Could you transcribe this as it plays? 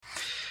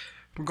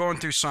We're going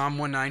through Psalm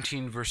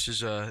 119,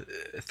 verses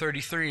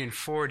 33 and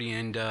 40,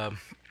 and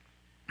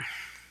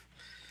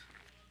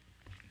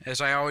as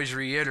I always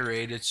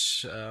reiterate,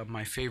 it's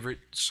my favorite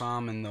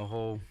psalm in the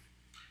whole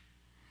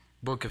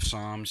book of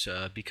Psalms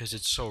because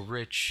it's so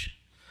rich,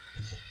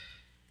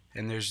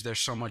 and there's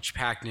so much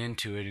packed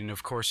into it, and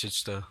of course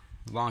it's the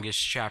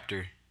longest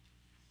chapter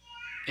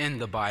in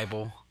the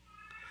Bible,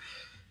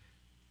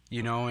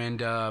 and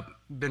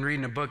been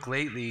reading a book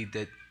lately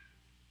that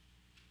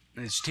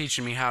is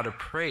teaching me how to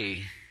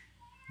pray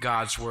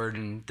God's Word,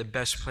 and the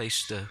best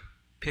place to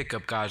pick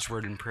up God's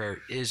Word in prayer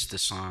is the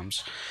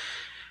Psalms.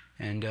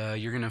 And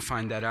you're going to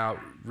find that out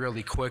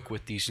really quick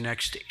with these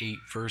next 8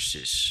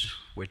 verses,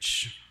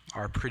 which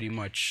are pretty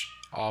much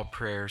all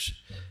prayers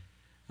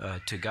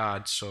to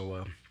God.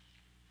 So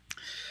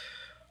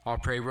I'll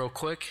pray real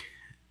quick,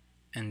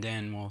 and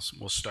then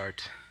we'll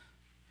start.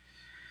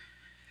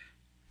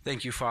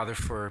 Thank you, Father,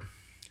 for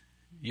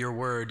your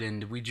word,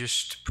 and we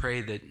just pray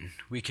that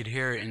we could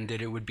hear it and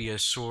that it would be a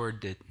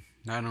sword that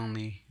not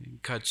only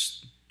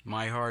cuts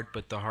my heart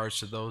but the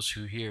hearts of those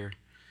who hear,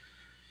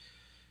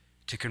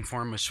 to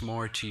conform us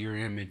more to your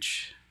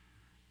image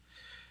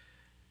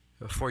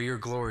for your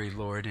glory,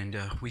 Lord. And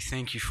we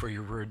thank you for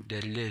your word,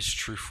 that it is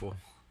truthful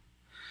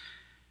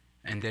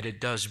and that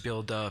it does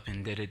build up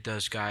and that it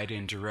does guide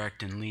and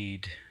direct and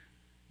lead.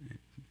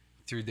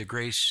 Through the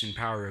grace and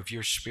power of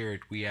your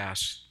Spirit, we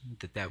ask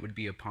that that would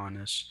be upon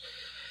us.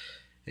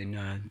 In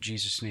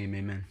Jesus' name,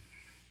 amen.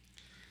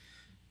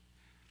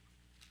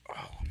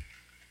 Oh.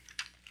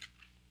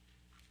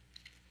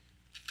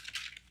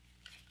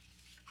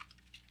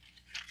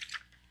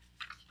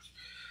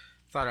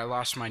 Thought I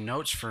lost my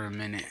notes for a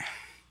minute.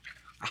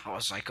 I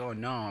was like, oh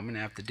no, I'm going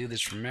to have to do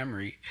this from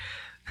memory.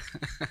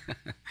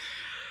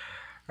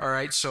 All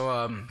right,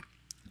 so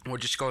we'll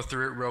just go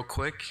through it real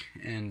quick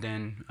and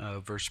then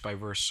verse by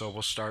verse. So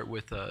we'll start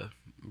with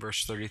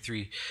verse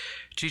 33.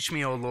 Teach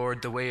me, O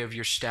Lord, the way of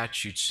your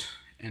statutes,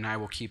 and I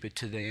will keep it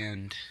to the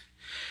end.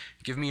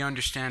 Give me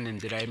understanding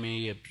that I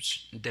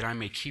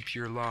may keep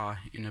your law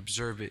and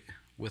observe it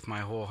with my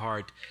whole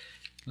heart.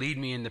 Lead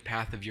me in the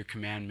path of your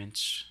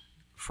commandments,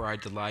 for I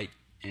delight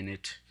in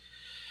it.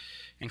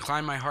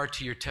 Incline my heart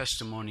to your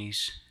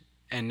testimonies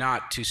and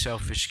not to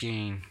selfish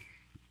gain.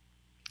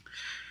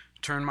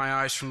 Turn my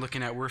eyes from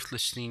looking at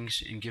worthless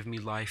things and give me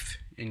life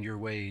in your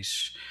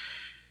ways.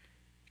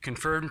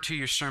 Confirm to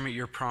your servant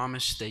your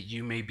promise that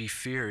you may be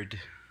feared.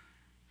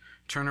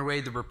 Turn away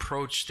the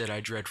reproach that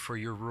I dread, for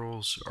your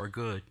rules are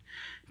good.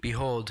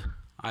 Behold,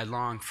 I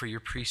long for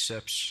your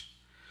precepts.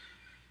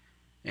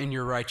 In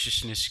your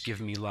righteousness give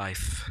me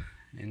life.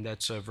 And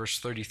that's verse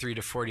 33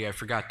 to 40. I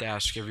forgot to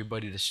ask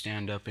everybody to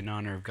stand up in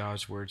honor of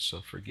God's word, so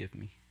forgive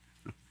me.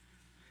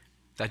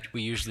 That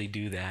we usually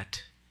do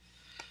that.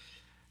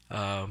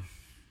 But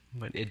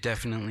it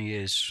definitely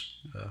is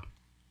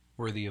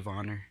worthy of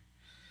honor.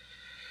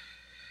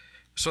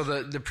 So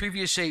the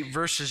previous 8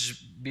 verses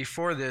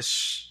before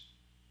this,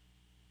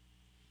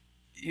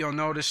 you'll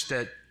notice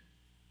that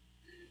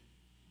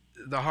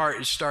the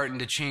heart is starting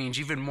to change,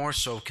 even more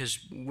so, because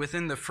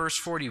within the first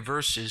 40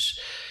 verses,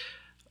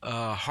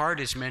 heart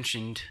is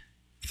mentioned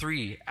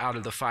 3 out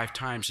of the 5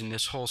 times in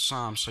this whole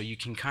psalm, so you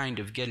can kind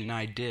of get an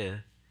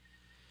idea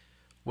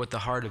what the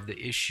heart of the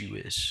issue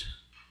is.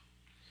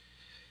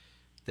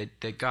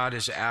 That God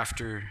is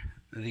after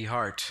the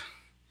heart.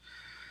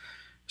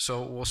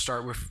 So we'll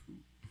start with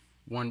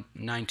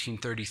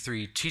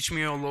 19:33. Teach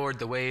me, O Lord,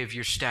 the way of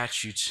your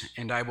statutes,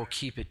 and I will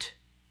keep it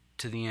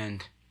to the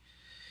end.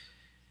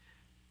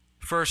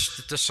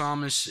 First, the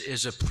psalmist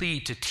is a plea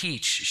to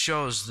teach,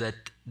 shows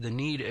that the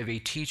need of a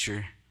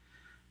teacher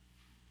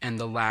and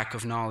the lack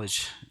of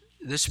knowledge.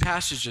 This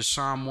passage of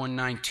Psalm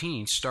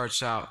 119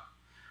 starts out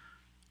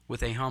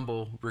with a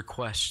humble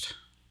request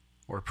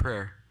or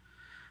prayer.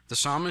 The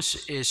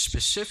psalmist is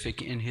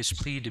specific in his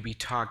plea to be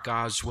taught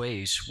God's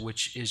ways,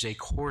 which is a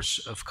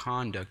course of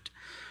conduct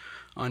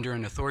under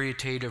an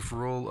authoritative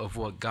rule of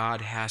what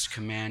God has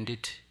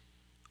commanded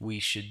we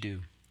should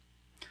do.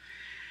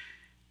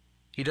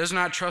 He does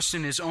not trust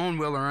in his own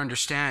will or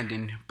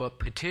understanding, but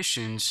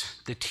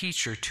petitions the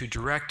teacher to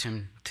direct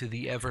him to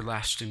the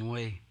everlasting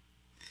way.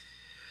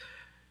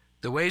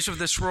 The ways of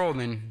this world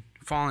and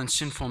fallen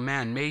sinful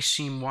man may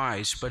seem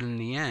wise, but in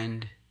the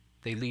end,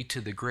 they lead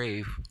to the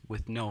grave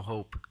with no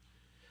hope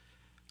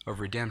of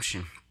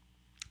redemption.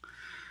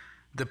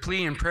 The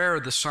plea and prayer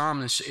of the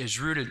psalmist is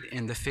rooted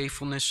in the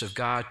faithfulness of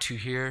God to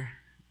hear,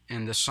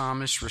 and the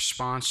psalmist's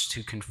response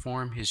to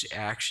conform his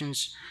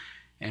actions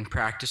and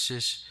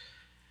practices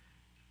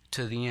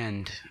to the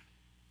end.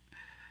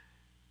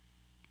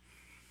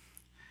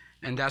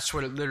 And that's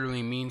what it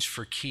literally means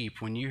for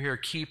keep. When you hear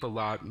keep a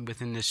lot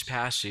within this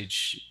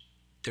passage,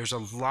 there's a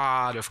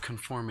lot of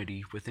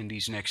conformity within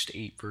these next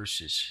 8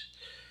 verses,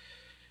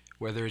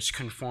 whether it's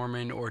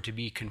conforming or to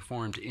be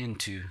conformed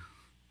into.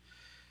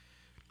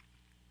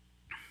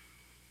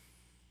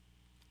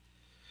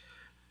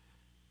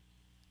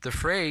 The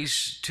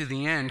phrase to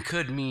the end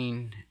could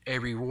mean a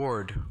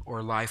reward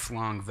or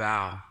lifelong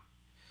vow,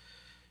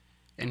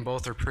 and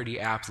both are pretty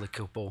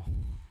applicable.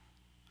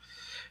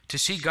 To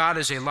seek God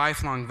is a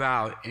lifelong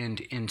vow, and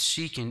in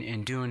seeking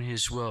and doing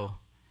his will,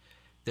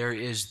 there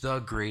is the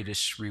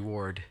greatest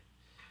reward.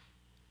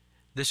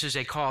 This is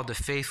a call to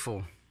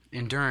faithful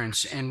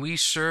endurance, and we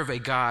serve a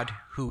God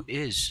who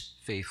is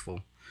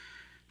faithful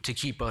to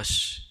keep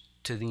us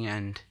to the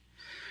end.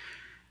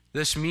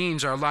 This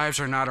means our lives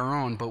are not our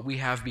own, but we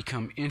have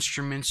become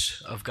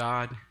instruments of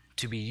God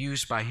to be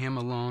used by him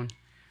alone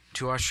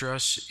to usher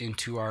us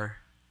into our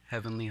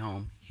heavenly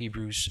home.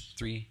 Hebrews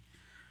 3,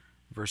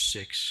 verse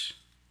 6.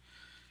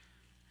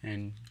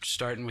 And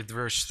starting with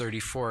verse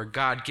 34,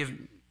 God,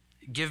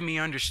 give me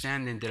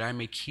understanding that I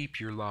may keep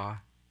your law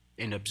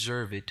and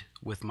observe it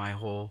with my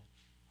whole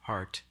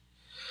heart.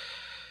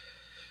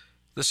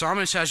 The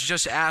psalmist has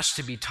just asked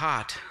to be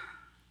taught,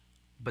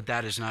 but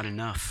that is not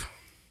enough.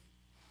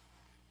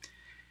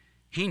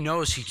 He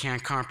knows he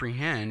can't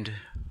comprehend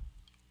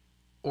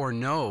or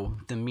know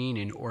the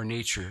meaning or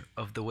nature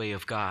of the way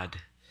of God.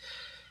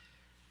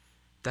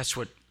 That's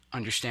what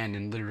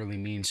understanding literally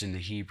means in the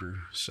Hebrew.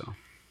 So,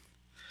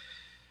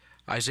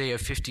 Isaiah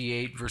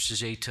 58,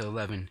 verses 8 to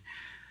 11.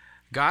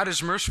 God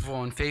is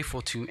merciful and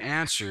faithful to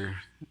answer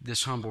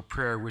this humble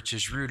prayer, which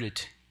is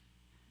rooted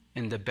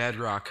in the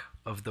bedrock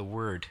of the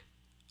word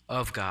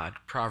of God.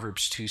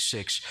 Proverbs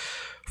 2:6.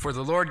 For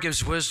the Lord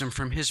gives wisdom,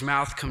 from his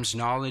mouth comes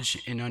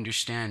knowledge and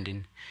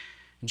understanding.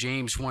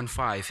 James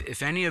 1:5.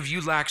 If any of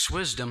you lacks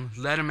wisdom,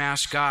 let him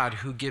ask God,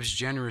 who gives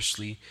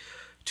generously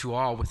to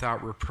all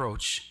without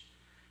reproach,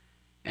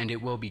 and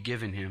it will be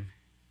given him.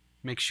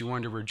 Makes you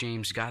wonder where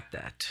James got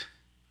that.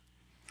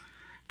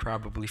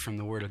 Probably from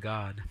the word of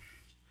God.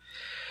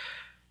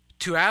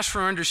 To ask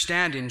for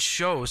understanding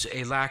shows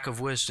a lack of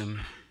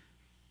wisdom.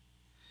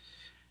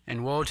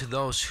 And woe to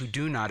those who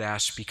do not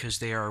ask, because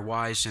they are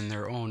wise in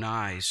their own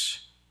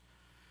eyes.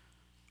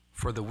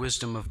 For the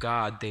wisdom of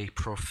God they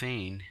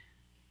profane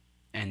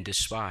and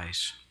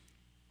despise.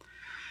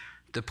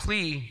 The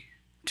plea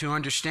to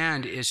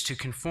understand is to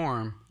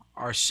conform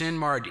our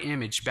sin-marred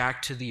image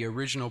back to the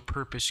original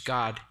purpose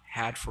God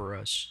had for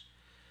us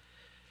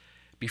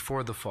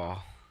before the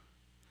fall.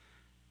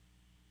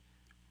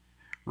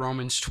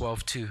 Romans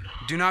 12:2.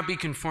 Do not be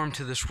conformed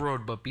to this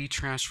world, but be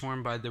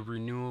transformed by the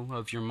renewal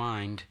of your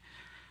mind,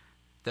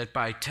 that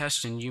by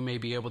testing you may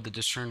be able to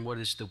discern what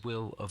is the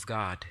will of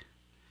God,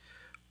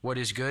 what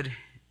is good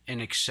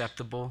and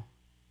acceptable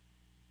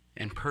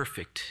and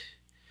perfect.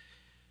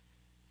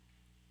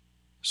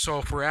 So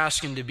if we're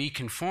asking to be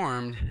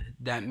conformed,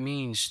 that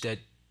means that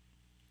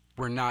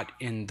we're not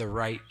in the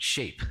right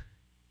shape.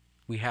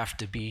 We have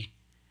to be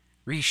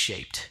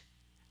reshaped.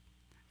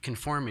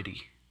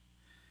 Conformity.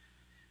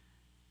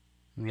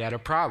 We had a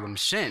problem,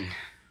 sin.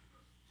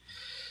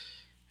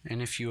 And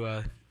if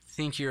you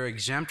think you're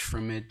exempt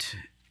from it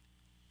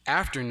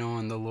after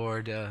knowing the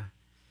Lord,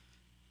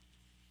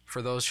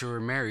 for those who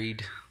are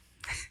married,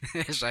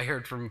 as I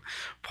heard from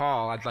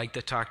Paul, I'd like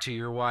to talk to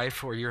your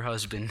wife or your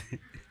husband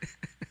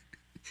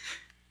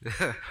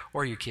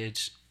or your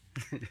kids.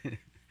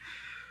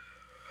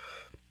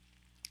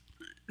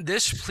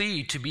 This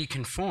plea to be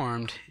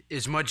conformed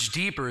is much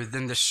deeper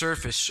than the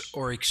surface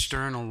or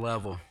external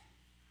level.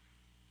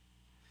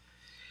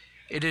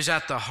 It is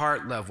at the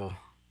heart level,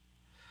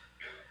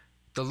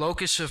 the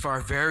locus of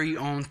our very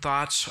own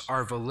thoughts,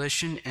 our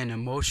volition and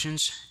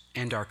emotions,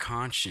 and our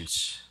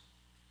conscience.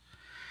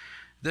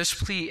 This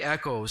plea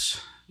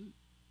echoes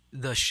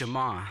the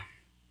Shema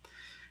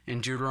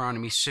in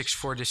Deuteronomy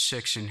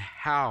 6:4-6, and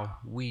how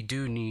we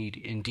do need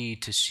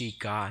indeed to seek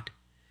God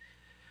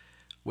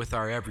with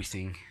our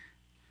everything.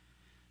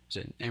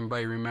 Does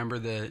anybody remember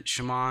the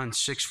Shema in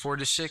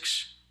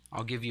 6:4-6?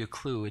 I'll give you a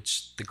clue.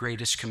 It's the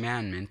greatest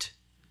commandment.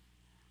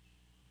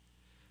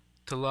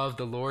 To love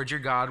the Lord your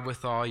God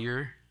with all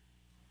your,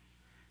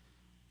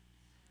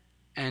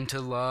 and to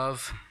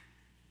love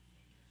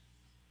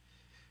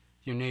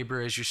your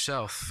neighbor as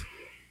yourself.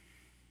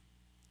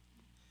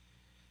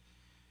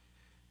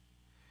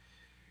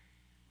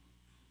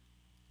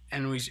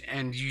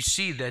 And you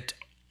see that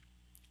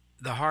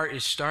the heart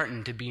is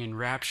starting to be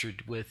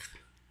enraptured with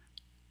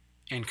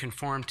and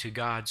conformed to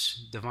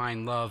God's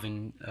divine love.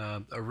 And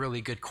a really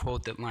good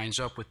quote that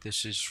lines up with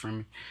this is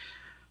from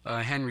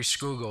Henry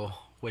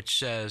Scougal, which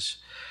says,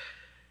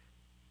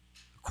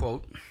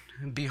 quote,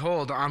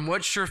 "Behold, on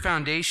what sure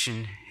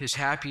foundation his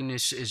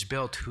happiness is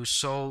built, whose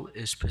soul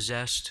is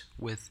possessed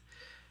with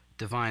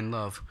divine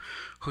love,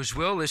 whose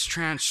will is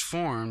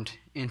transformed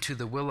into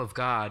the will of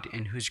God,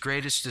 and whose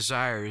greatest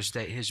desire is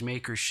that his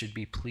Maker should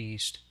be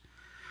pleased.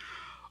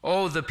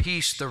 Oh, the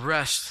peace, the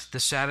rest,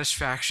 the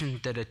satisfaction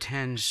that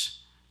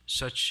attends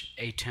such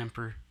a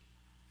temper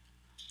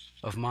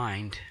of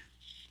mind."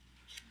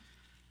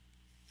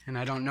 And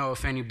I don't know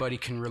if anybody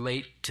can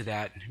relate to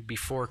that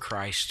before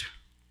Christ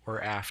or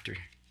after.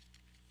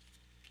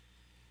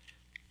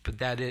 But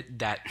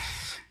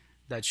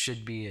that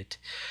should be it.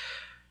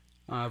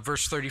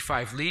 Verse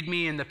 35, lead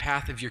me in the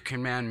path of your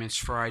commandments,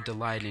 for I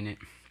delight in it.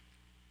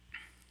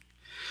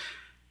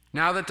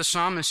 Now that the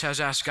psalmist has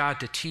asked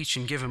God to teach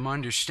and give him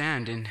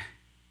understanding,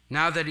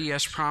 now that he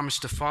has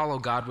promised to follow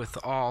God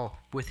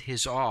with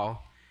his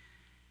all,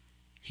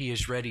 he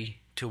is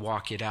ready to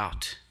walk it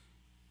out.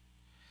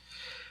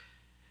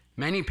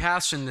 Many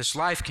paths in this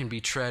life can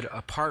be tread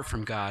apart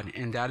from God,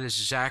 and that is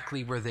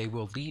exactly where they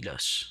will lead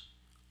us,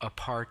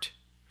 apart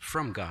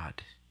from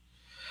God.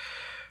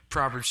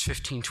 Proverbs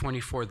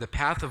 15:24, the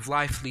path of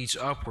life leads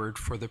upward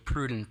for the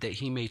prudent, that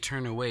he may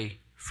turn away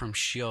from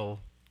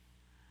Sheol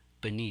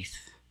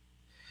beneath.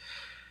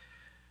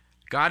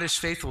 God is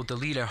faithful to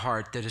lead a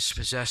heart that is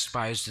possessed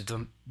by his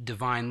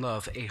divine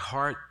love, a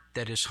heart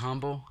that is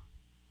humble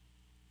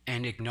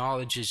and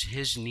acknowledges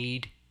his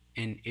need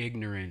and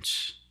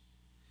ignorance.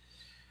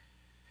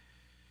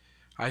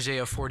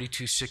 Isaiah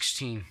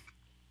 42:16,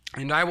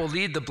 and I will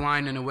lead the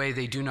blind in a way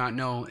they do not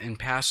know, and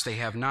paths they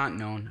have not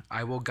known.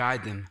 I will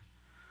guide them.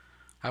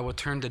 I will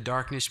turn the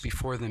darkness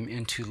before them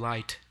into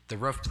light, the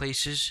rough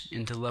places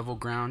into level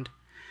ground.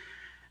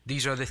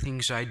 These are the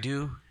things I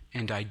do,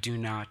 and I do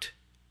not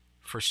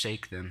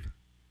forsake them.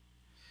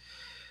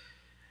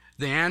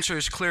 The answer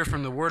is clear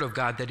from the Word of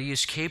God that he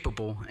is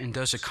capable and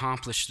does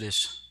accomplish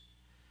this.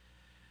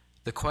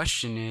 The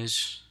question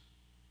is,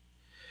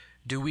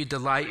 do we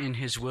delight in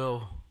his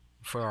will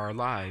for our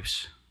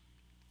lives?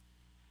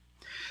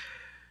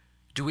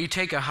 Do we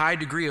take a high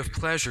degree of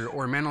pleasure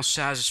or mental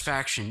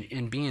satisfaction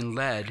in being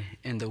led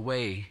in the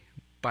way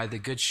by the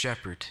Good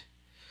Shepherd?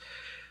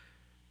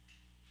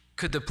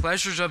 Could the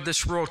pleasures of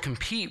this world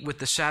compete with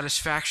the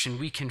satisfaction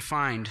we can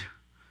find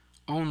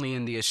only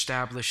in the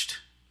established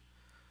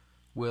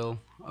will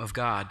of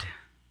God?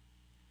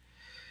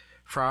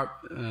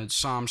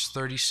 Psalms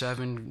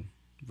 37,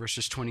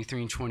 verses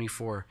 23 and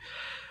 24.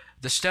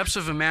 The steps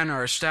of a man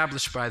are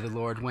established by the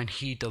Lord when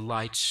he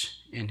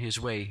delights in his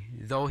way.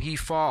 Though he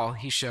fall,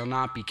 he shall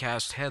not be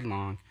cast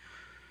headlong,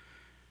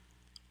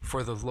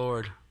 for the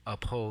Lord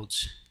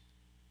upholds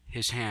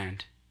his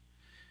hand.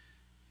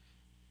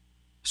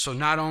 So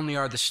not only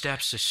are the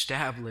steps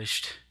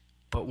established,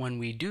 but when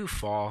we do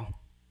fall,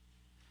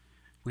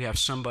 we have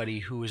somebody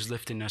who is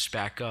lifting us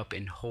back up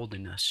and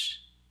holding us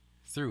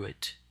through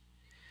it.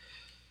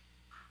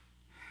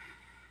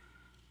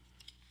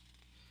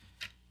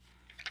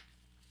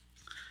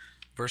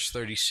 Verse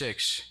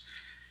 36,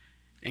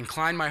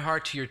 incline my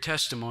heart to your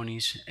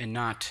testimonies and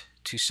not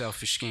to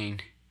selfish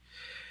gain.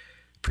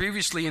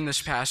 Previously in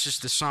this passage,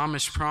 the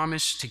psalmist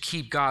promised to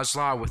keep God's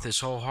law with his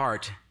whole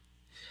heart.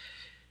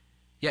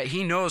 Yet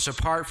he knows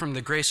apart from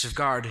the grace of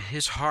God,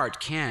 his heart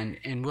can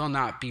and will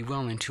not be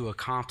willing to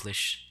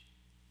accomplish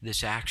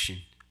this action.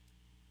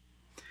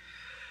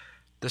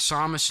 The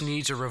psalmist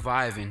needs a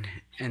reviving,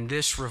 and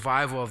this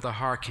revival of the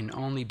heart can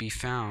only be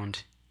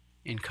found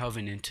in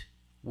covenant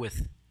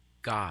with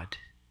God.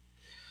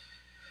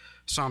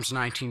 Psalms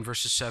 19,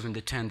 verses 7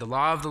 to 10. The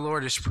law of the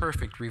Lord is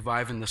perfect,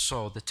 reviving the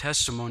soul. The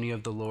testimony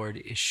of the Lord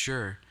is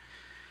sure,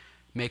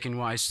 making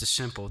wise the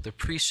simple. The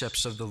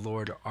precepts of the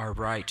Lord are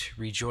right,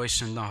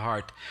 rejoice in the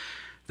heart.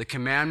 The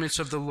commandments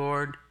of the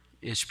Lord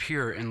is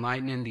pure,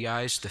 enlightening the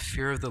eyes. The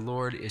fear of the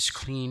Lord is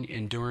clean,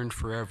 enduring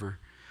forever.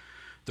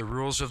 The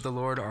rules of the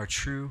Lord are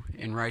true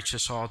and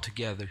righteous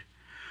altogether.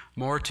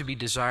 More to be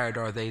desired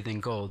are they than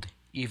gold,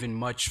 even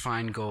much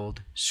fine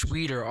gold,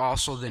 sweeter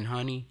also than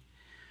honey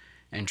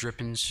and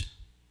drippings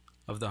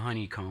of the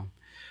honeycomb.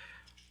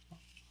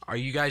 Are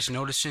you guys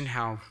noticing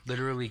how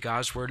literally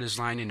God's word is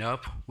lining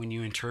up when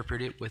you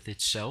interpret it with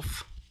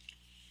itself?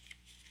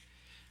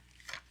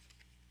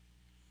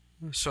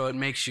 So it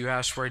makes you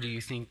ask, where do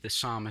you think the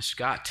psalmist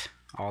got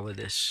all of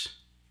this?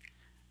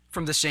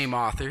 From the same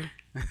author.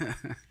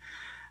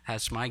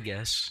 That's my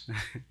guess.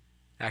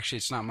 Actually,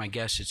 it's not my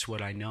guess, it's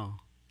what I know.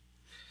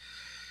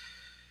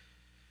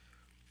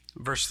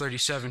 Verse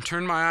 37,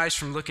 turn my eyes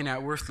from looking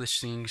at worthless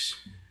things.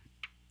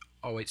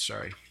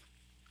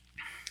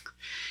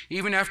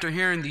 Even after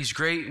hearing these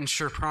great and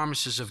sure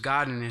promises of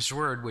God and his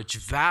word, which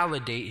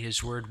validate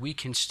his word, we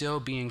can still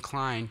be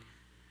inclined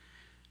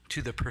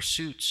to the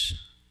pursuits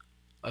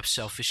of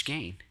selfish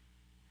gain.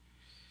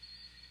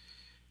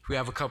 We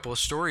have a couple of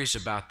stories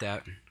about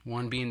that,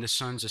 one being the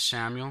sons of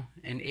Samuel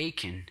and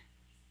Achan.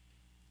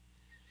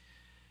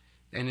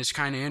 And it's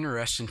kind of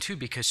interesting too,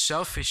 because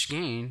selfish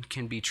gain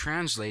can be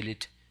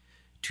translated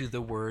to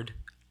the word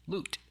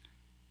loot,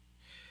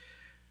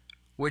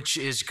 which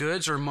is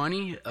goods or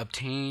money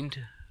obtained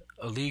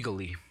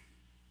illegally.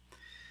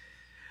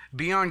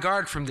 Be on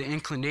guard from the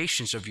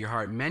inclinations of your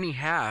heart. Many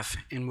have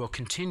and will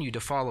continue to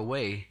fall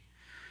away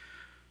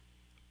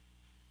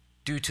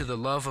due to the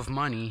love of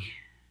money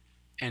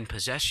and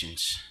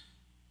possessions.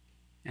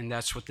 And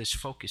that's what this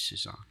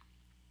focuses on.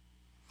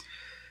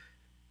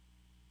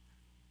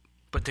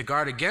 But to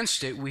guard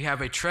against it, we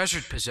have a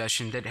treasured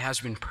possession that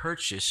has been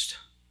purchased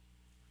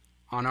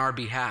on our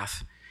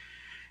behalf,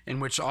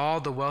 in which all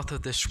the wealth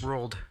of this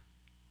world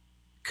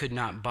could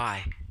not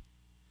buy.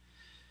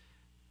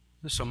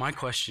 So my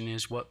question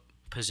is, what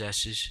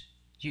possesses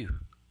you?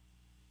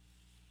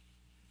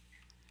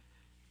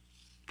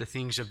 The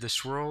things of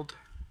this world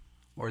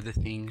or the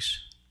things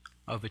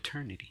of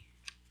eternity?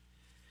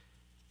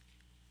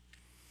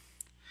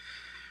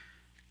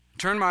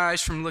 Turn my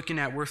eyes from looking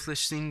at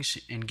worthless things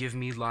and give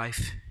me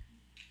life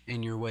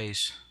in your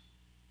ways.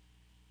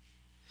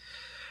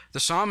 The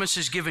psalmist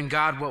has given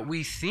God what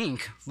we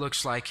think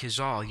looks like his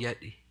all, yet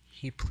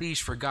he pleads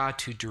for God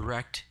to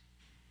direct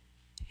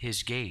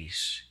his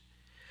gaze.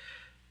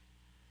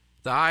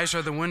 The eyes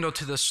are the window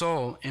to the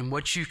soul, and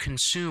what you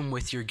consume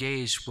with your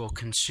gaze will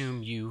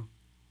consume you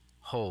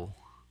whole.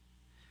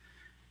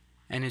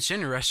 And it's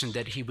interesting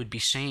that he would be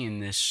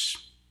saying this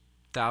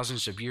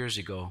thousands of years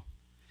ago,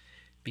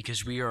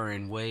 because we are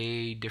in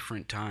way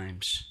different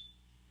times.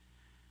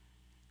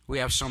 We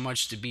have so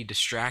much to be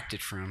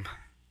distracted from.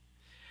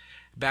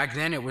 Back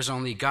then it was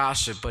only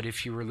gossip, but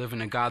if you were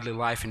living a godly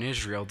life in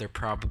Israel, there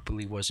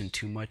probably wasn't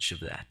too much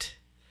of that.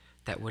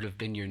 That would have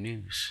been your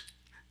news.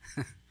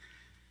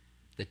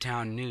 The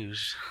town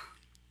news.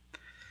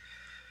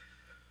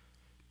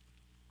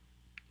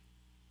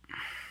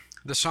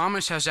 The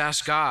psalmist has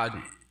asked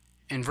God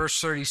in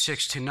verse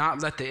 36 to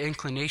not let the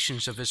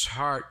inclinations of his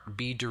heart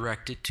be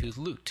directed to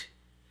loot.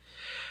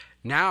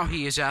 Now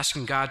he is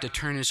asking God to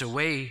turn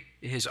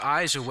his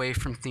eyes away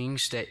from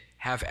things that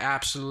have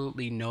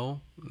absolutely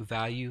no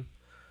value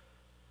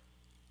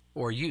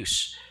or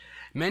use.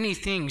 Many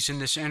things in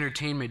this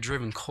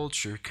entertainment-driven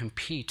culture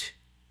compete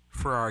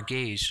for our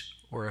gaze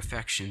or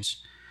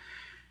affections,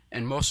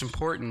 and most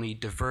importantly,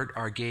 divert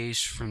our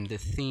gaze from the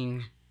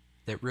thing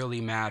that really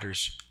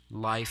matters,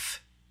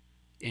 life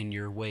in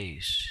your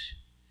ways.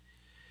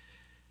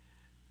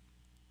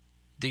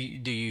 Do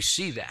you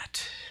see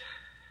that?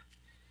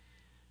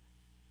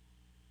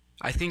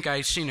 I think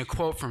I've seen a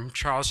quote from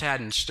Charles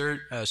Haddon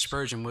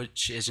Spurgeon,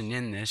 which isn't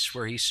in this,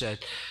 where he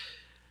said,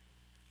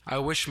 "I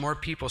wish more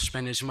people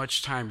spent as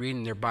much time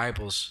reading their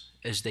Bibles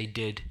as they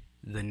did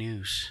the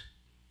news."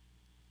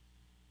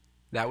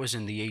 That was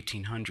in the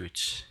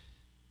 1800s.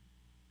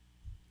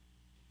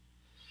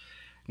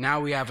 Now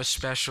we have a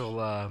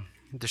special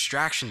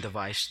distraction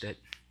device that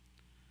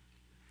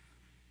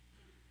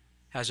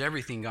has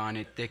everything on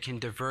it that can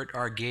divert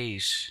our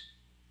gaze,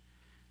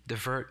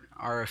 divert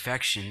our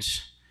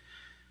affections.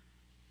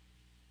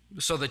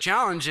 So the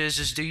challenge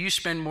is do you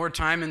spend more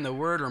time in the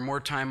Word or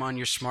more time on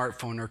your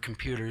smartphone or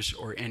computers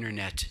or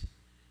internet?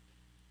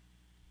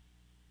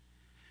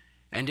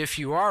 And if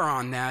you are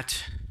on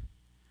that,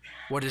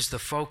 what is the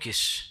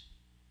focus?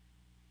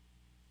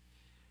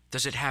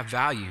 Does it have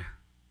value?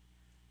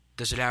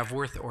 Does it have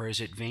worth, or is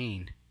it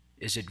vain?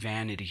 Is it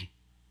vanity?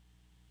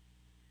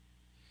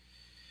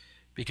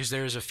 Because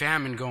there is a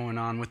famine going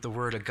on with the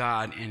Word of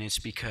God, and it's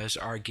because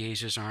our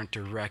gazes aren't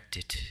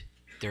directed.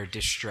 They're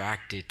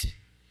distracted.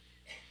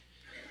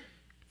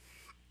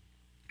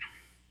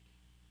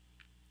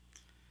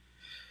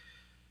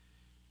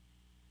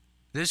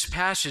 This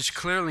passage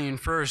clearly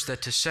infers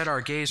that to set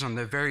our gaze on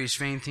the various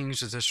vain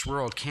things of this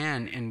world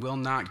can and will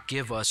not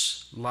give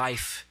us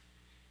life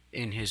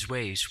in his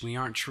ways. We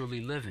aren't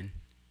truly living.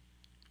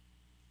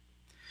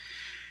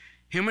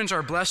 Humans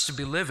are blessed to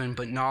be living,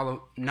 but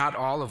not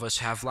all of us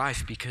have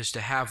life, because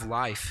to have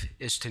life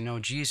is to know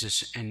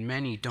Jesus, and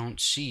many don't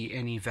see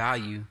any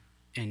value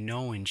in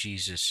knowing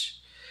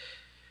Jesus.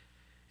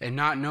 And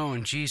not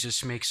knowing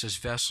Jesus makes us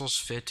vessels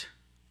fit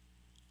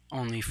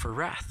only for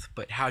wrath.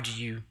 But how do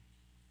you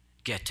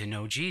get to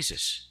know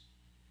Jesus?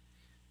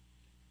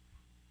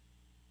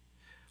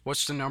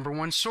 What's the number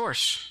one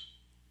source?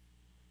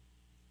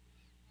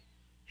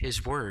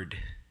 His Word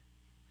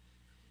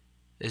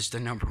is the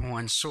number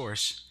one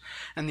source.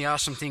 And the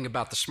awesome thing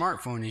about the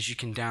smartphone is you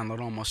can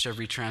download almost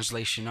every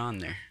translation on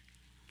there.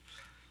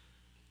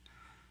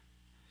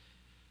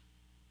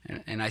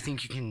 And I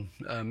think you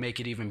can make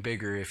it even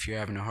bigger if you're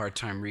having a hard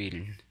time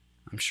reading.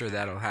 I'm sure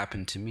that'll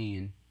happen to me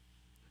in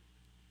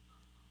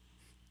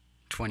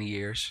 20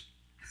 years.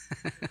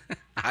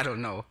 I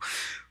don't know.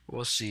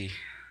 We'll see.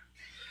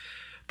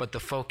 But the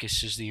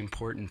focus is the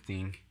important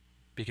thing.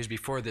 Because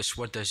before this,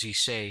 what does he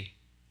say?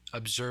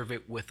 Observe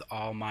it with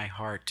all my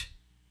heart.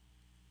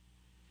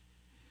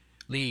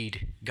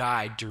 Lead,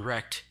 guide,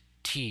 direct,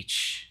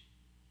 teach.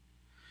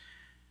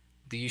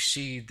 Do you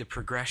see the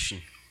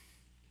progression?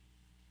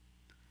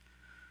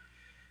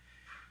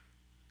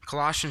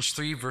 Colossians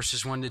 3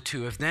 verses 1 to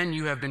 2. If then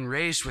you have been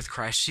raised with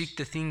Christ, seek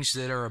the things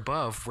that are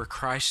above, where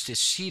Christ is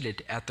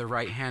seated at the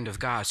right hand of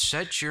God.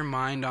 Set your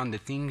mind on the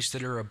things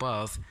that are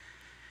above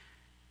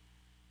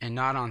and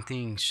not on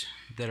things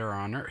that are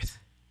on earth.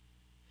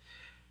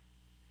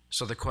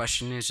 So the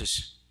question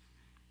is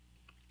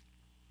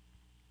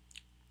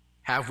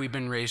have we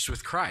been raised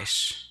with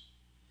Christ?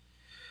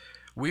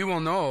 We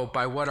will know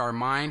by what our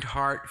mind,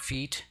 heart,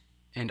 feet,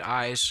 and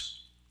eyes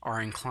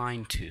are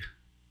inclined to.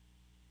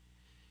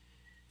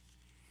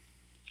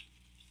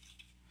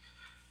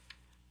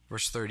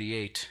 Verse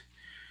 38,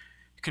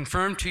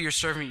 confirm to your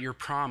servant your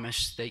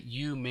promise, that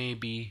you may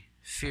be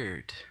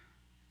feared.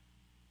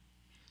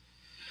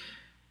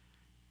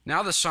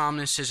 Now the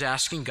psalmist is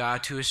asking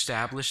God to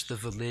establish the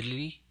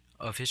validity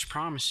of his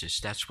promises.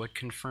 That's what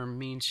confirm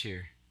means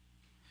here.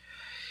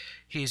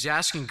 He is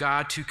asking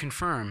God to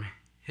confirm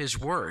his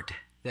word,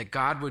 that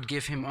God would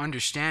give him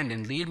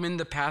understanding, lead him in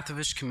the path of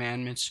his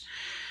commandments,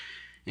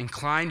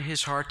 incline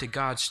his heart to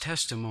God's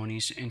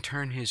testimonies, and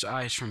turn his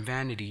eyes from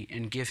vanity,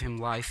 and give him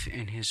life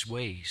in his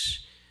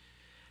ways.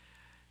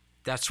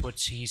 That's what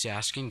he's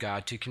asking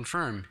God to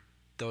confirm.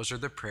 Those are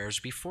the prayers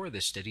before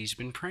this that he's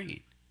been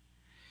praying.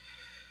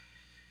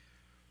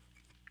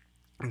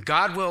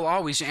 God will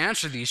always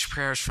answer these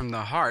prayers from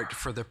the heart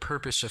for the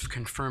purpose of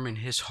confirming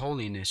his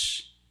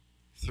holiness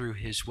through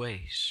his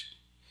ways.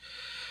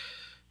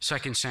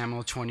 2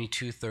 Samuel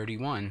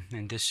 22:31,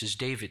 and this is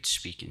David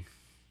speaking.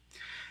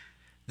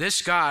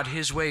 This God,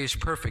 his way is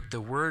perfect. The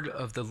word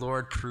of the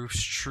Lord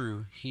proves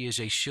true. He is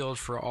a shield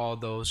for all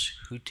those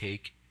who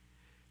take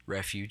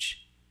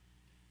refuge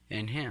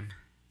in him.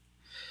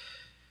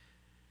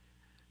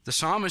 The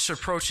psalmist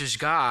approaches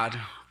God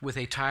with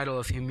a title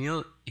of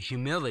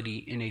humility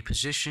in a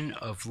position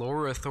of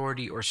lower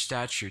authority or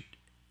stature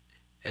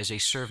as a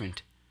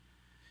servant.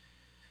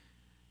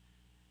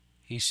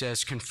 He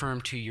says,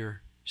 confirm to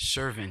your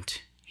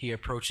servant. He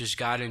approaches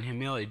God in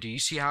humility. Do you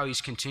see how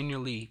he's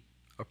continually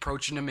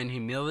approaching him in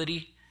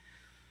humility?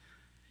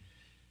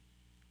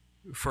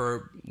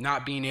 For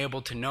not being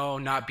able to know,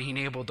 not being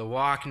able to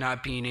walk,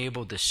 not being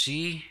able to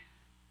see.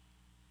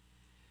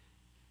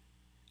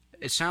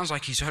 It sounds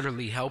like he's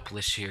utterly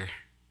helpless here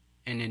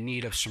and in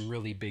need of some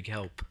really big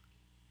help.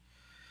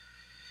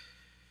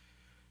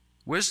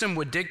 Wisdom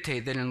would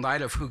dictate that in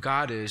light of who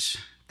God is,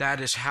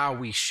 that is how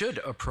we should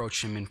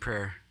approach him in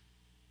prayer.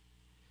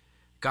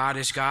 God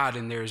is God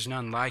and there is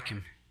none like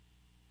him.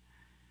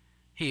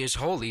 He is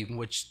holy,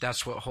 which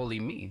that's what holy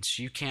means.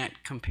 You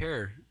can't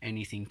compare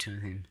anything to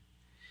him.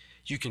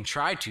 You can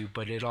try to,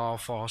 but it all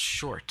falls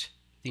short.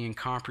 The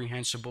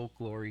incomprehensible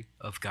glory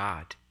of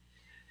God.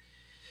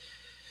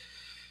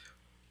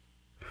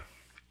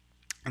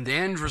 And the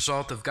end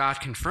result of God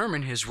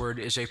confirming his word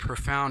is a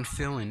profound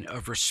feeling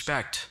of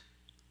respect,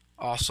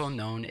 also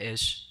known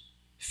as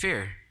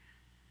fear.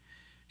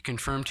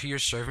 Confirm to your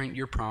servant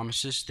your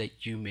promises that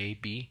you may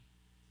be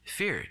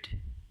feared.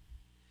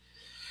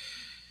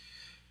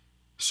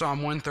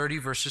 Psalm 130,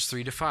 verses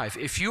 3-5.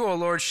 If you, O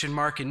Lord, should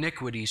mark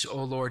iniquities,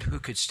 O Lord, who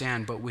could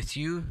stand? But with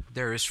you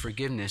there is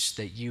forgiveness,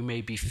 that you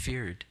may be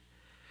feared.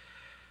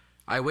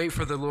 I wait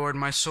for the Lord,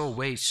 my soul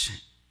waits,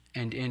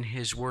 and in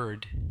his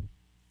word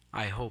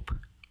I hope.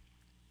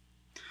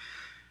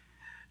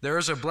 There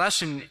is a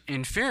blessing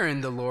in fearing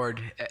the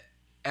Lord,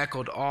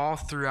 echoed all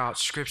throughout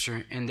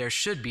Scripture, and there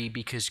should be,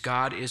 because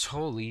God is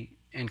holy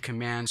and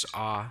commands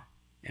awe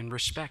and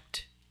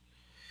respect.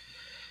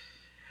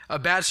 A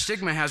bad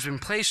stigma has been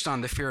placed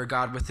on the fear of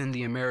God within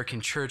the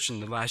American church in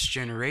the last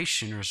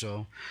generation or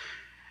so,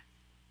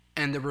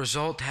 and the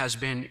result has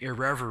been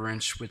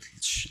irreverence,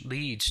 which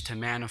leads to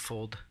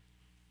manifold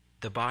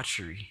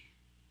debauchery.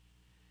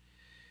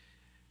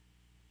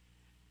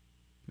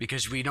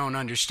 Because we don't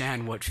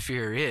understand what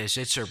fear is.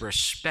 It's a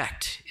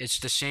respect. It's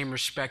the same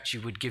respect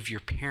you would give your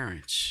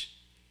parents,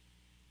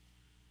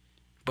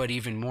 but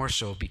even more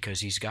so because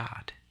he's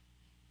God.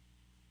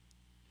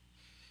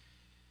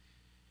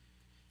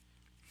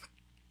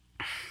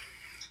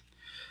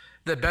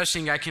 The best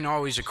thing I can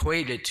always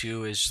equate it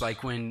to is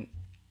like when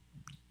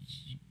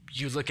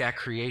you look at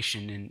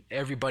creation and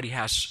everybody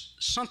has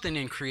something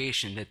in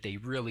creation that they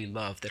really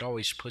love that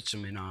always puts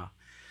them in awe.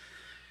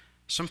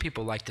 Some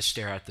people like to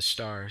stare at the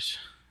stars.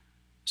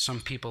 Some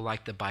people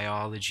like the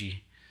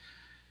biology.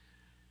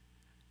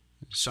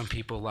 Some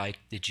people like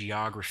the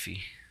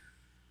geography.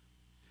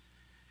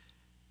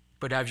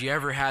 But have you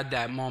ever had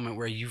that moment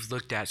where you've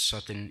looked at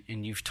something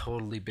and you've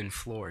totally been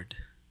floored?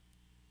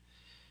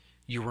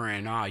 You were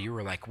in awe. You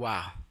were like,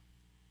 wow,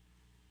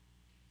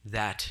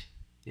 that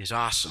is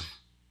awesome.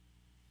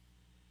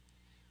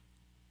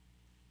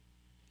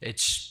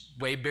 It's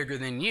way bigger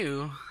than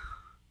you,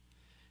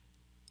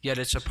 yet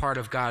it's a part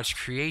of God's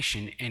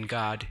creation, and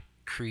God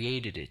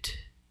created it.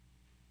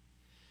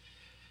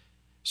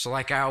 So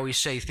like I always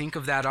say, think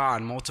of that awe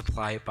and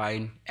multiply it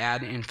by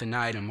ad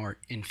infinitum or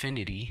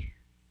infinity,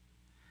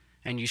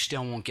 and you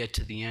still won't get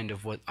to the end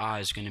of what awe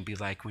is going to be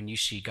like when you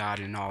see God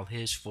in all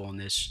his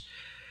fullness,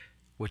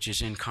 which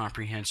is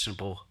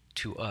incomprehensible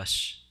to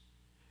us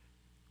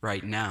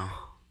right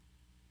now.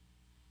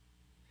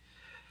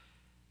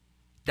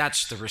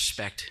 That's the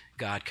respect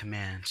God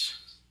commands.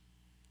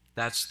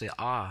 That's the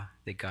awe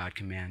that God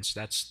commands.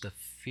 That's the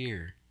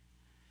fear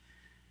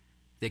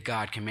that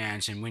God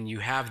commands. And when you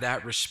have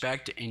that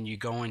respect and you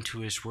go into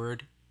his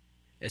word,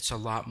 it's a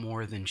lot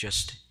more than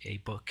just a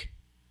book.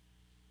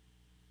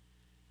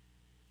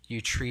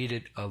 You treat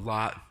it a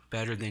lot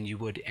better than you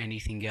would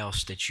anything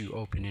else that you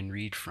open and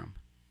read from.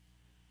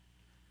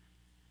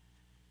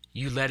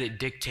 You let it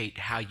dictate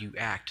how you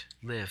act,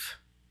 live,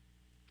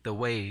 the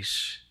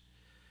ways.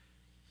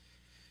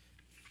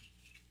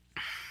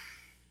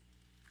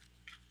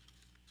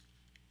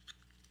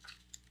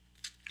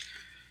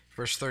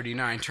 Verse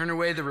 39, turn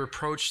away the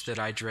reproach that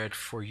I dread,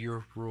 for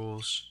your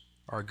rules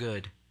are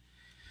good.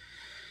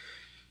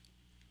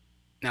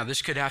 Now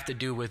this could have to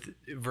do with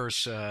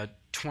verse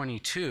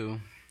 22,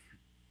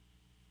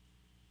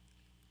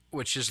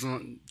 which is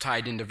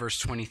tied into verse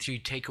 23.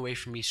 Take away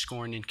from me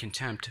scorn and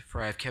contempt,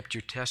 for I have kept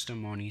your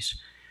testimonies.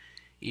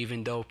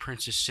 Even though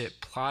princes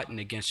sit plotting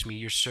against me,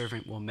 your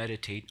servant will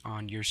meditate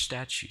on your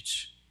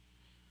statutes.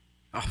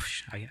 Oh,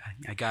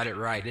 I got it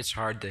right. It's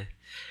hard to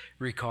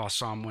recall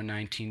Psalm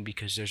 119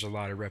 because there's a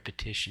lot of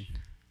repetition.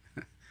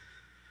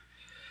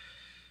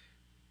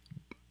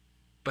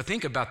 But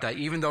think about that.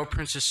 Even though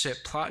princes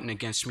sit plotting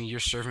against me, your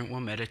servant will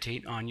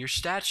meditate on your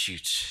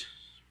statutes.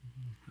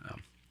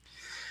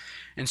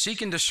 In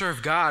seeking to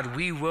serve God,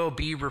 we will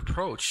be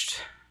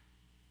reproached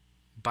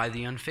by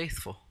the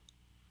unfaithful.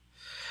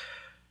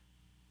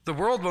 The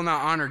world will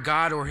not honor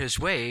God or his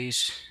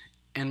ways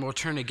and will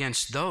turn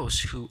against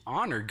those who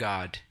honor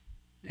God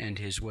and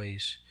his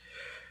ways.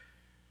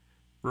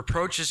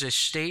 Reproach is a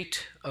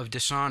state of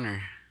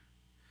dishonor.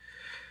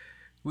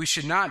 We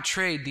should not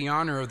trade the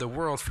honor of the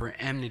world for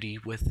enmity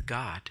with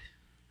God.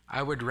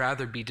 I would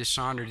rather be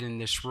dishonored in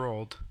this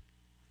world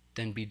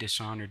than be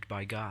dishonored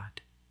by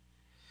God.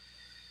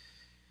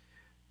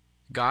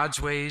 God's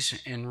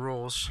ways and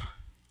rules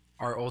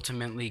are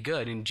ultimately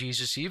good. And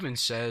Jesus even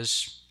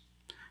says,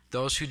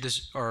 those who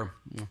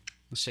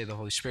the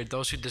Holy Spirit,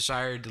 those who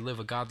desire to live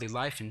a godly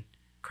life in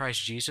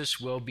Christ Jesus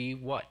will be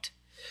what?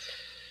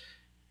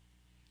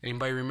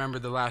 Anybody remember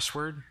the last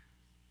word?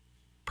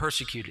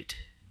 Persecuted.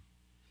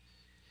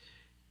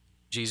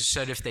 Jesus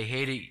said, if they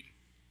hated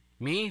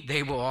me,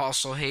 they will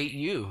also hate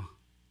you.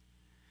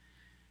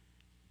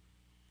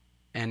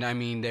 And I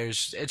mean,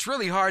 it's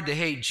really hard to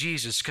hate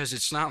Jesus because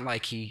it's not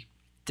like he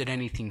did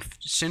anything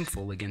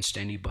sinful against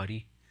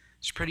anybody.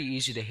 It's pretty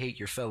easy to hate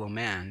your fellow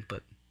man,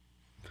 but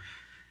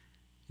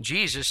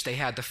Jesus, they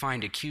had to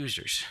find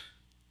accusers.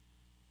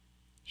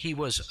 He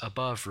was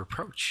above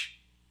reproach.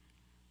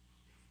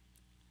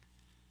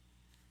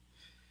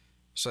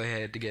 So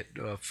they had to get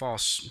a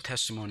false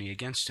testimony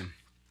against him.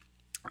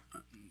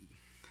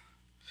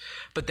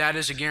 But that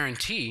is a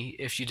guarantee.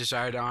 If you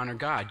desire to honor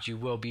God, you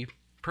will be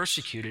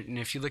persecuted. And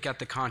if you look at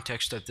the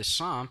context of this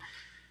psalm,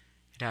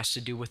 it has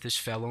to do with his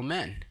fellow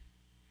men.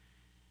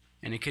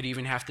 And it could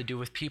even have to do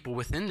with people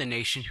within the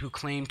nation who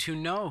claim to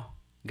know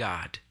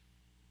God,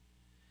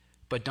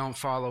 but don't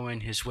follow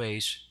in his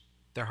ways.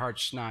 Their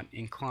heart's not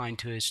inclined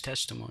to his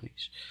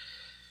testimonies.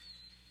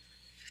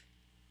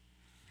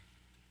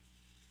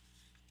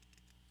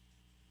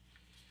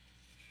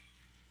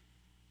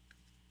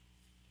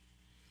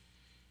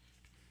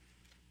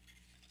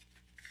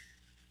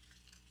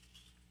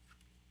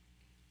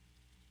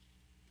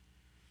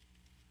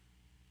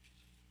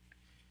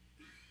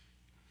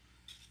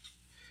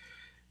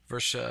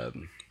 Verse, here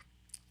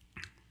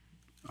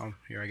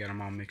I got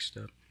them all mixed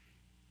up.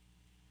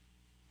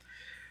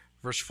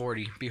 Verse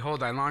 40,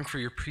 behold, I long for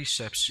your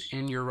precepts.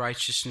 In your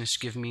righteousness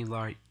give me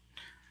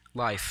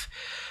life.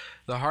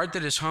 The heart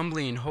that is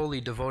humbly and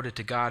wholly devoted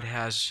to God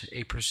has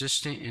a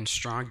persistent and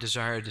strong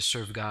desire to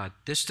serve God.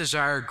 This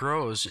desire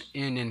grows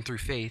in and through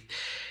faith.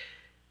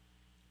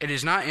 It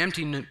is not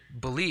empty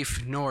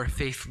belief nor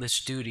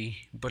faithless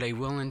duty, but a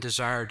will and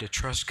desire to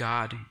trust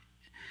God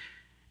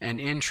and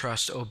in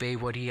trust obey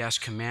what he has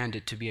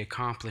commanded to be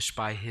accomplished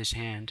by his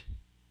hand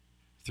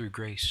through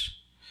grace.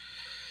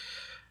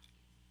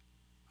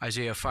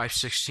 Isaiah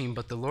 5:16,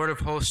 but the Lord of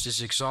hosts is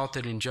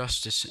exalted in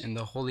justice, and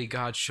the holy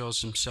God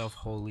shows himself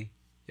holy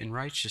in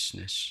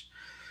righteousness.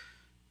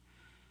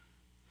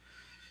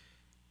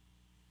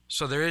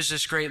 So there is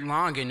this great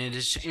longing. It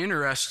is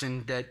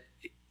interesting that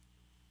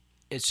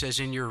it says,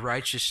 in your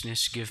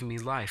righteousness give me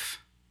life.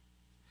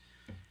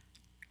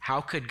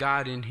 How could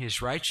God in his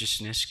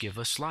righteousness give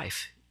us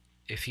life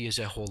if he is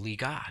a holy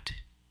God?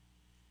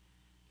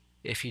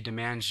 If he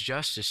demands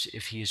justice,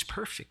 if he is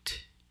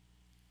perfect?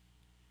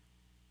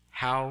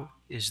 How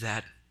is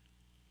that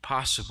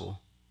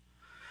possible?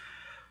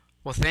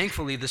 Well,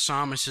 thankfully, the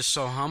psalmist is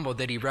so humble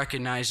that he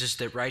recognizes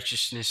that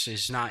righteousness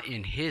is not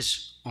in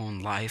his own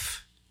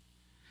life.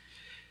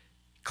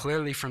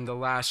 Clearly, from the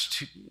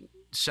last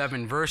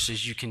 7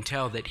 verses, you can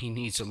tell that he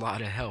needs a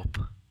lot of help.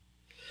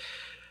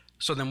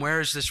 So then where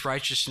is this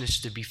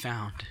righteousness to be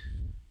found?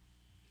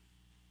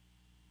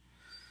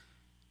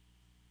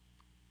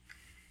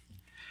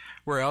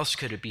 Where else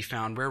could it be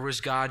found? Where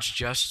was God's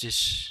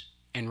justice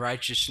and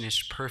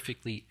righteousness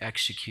perfectly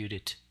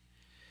executed?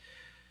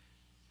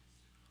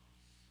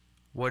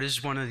 What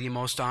is one of the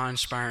most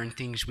awe-inspiring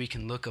things we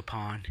can look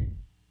upon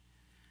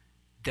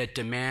that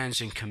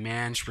demands and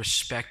commands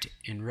respect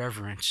and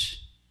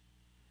reverence?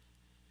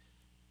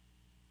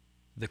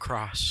 The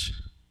cross.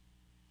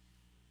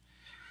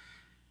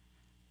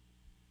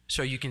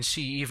 So you can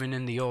see even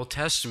in the Old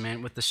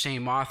Testament with the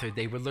same author,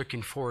 they were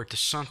looking forward to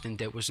something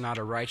that was not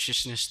a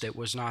righteousness that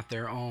was not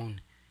their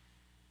own.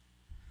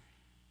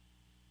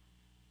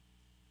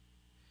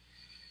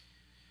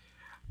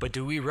 But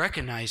do we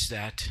recognize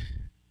that?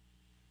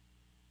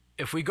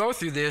 If we go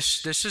through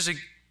this is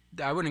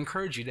I would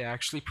encourage you to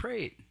actually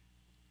pray it.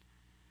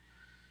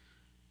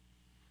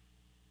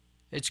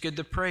 It's good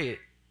to pray it.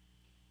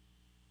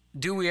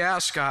 Do we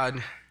ask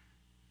God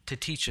to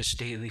teach us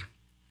daily?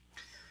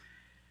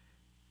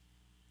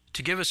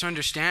 To give us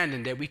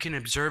understanding that we can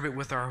observe it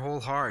with our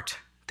whole heart,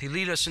 to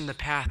lead us in the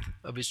path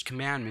of his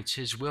commandments,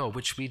 his will,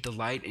 which we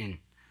delight in,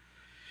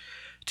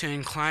 to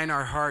incline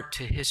our heart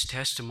to his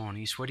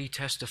testimonies, what he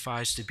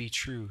testifies to be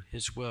true,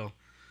 his will,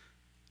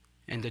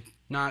 and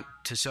not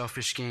to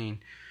selfish gain,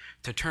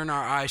 to turn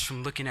our eyes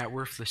from looking at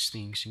worthless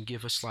things and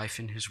give us life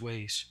in his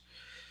ways,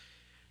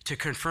 to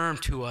confirm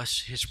to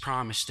us his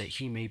promise that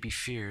he may be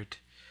feared,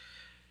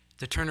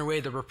 to turn away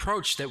the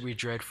reproach that we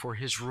dread, for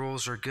his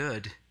rules are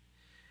good.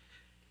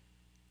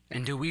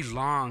 And do we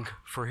long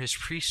for his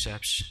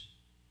precepts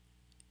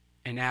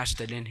and ask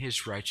that in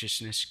his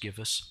righteousness give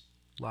us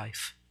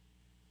life?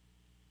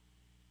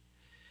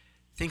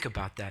 Think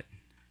about that.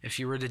 If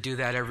you were to do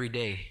that every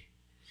day,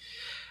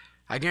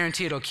 I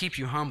guarantee it'll keep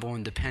you humble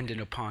and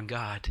dependent upon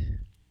God.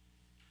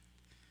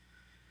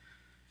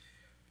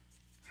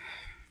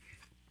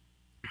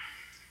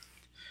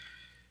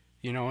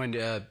 You know, and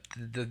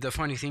the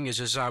funny thing is,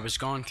 as I was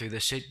going through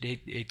this,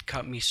 it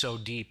cut me so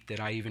deep that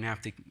I even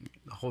have to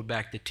hold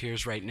back the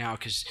tears right now,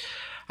 because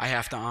I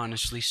have to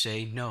honestly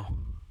say no.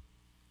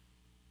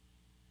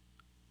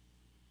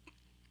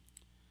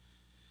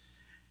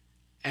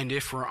 And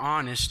if we're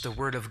honest, the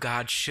Word of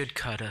God should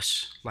cut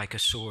us like a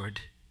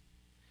sword.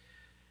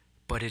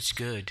 But it's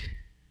good.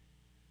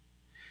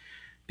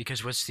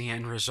 Because what's the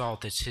end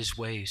result? It's his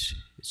ways.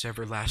 It's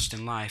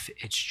everlasting life.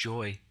 It's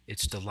joy.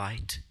 It's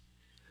delight.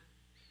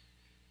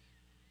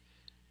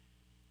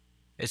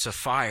 It's a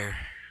fire,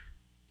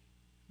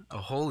 a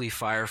holy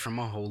fire from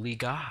a holy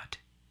God,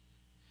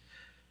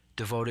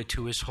 devoted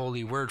to his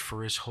holy word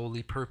for his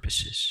holy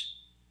purposes.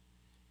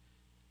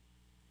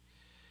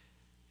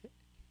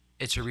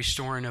 It's a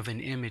restoring of an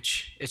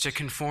image. It's a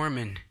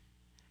conforming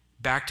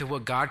back to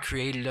what God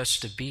created us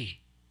to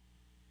be.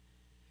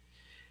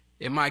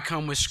 It might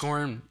come with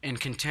scorn and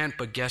contempt,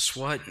 but guess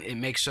what? It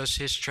makes us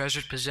his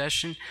treasured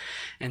possession,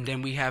 and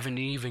then we have an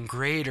even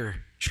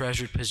greater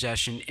treasured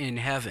possession in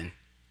heaven.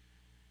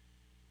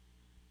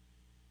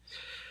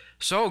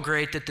 So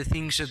great that the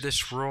things of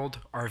this world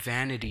are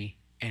vanity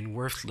and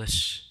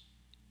worthless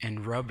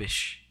and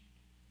rubbish.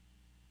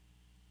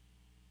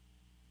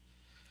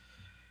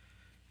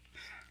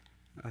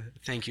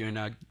 Thank you,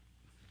 and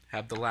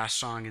have the last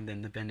song and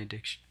then the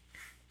benediction.